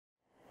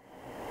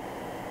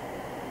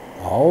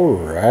All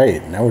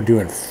right, now we're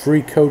doing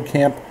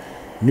freeCodeCamp,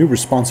 new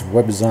responsive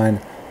web design.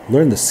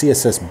 Learn the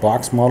CSS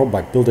box model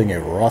by building a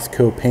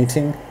Rothko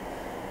painting.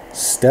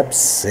 Step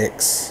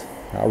 6.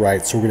 All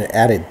right, so we're going to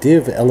add a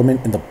div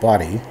element in the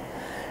body,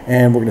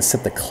 and we're going to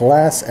set the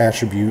class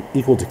attribute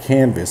equal to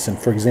canvas. And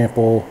for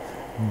example,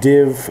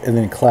 div and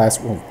then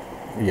class. Well,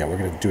 yeah, we're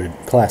going to do a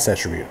class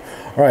attribute.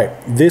 All right,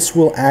 this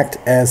will act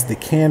as the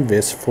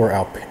canvas for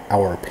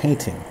our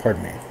painting.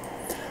 Pardon me.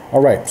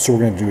 All right, so we're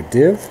going to do a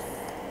div.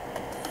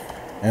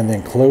 And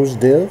then close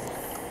div,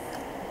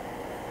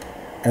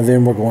 and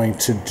then we're going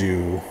to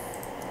do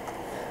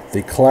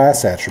the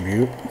class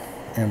attribute,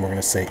 and we're going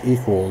to say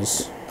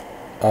equals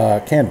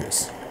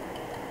canvas.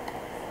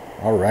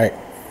 All right,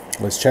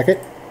 let's check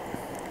it.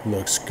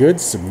 Looks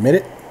good. Submit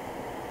it.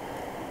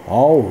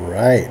 All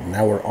right,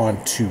 now we're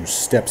on to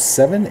step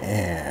 7,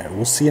 and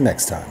we'll see you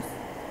next time.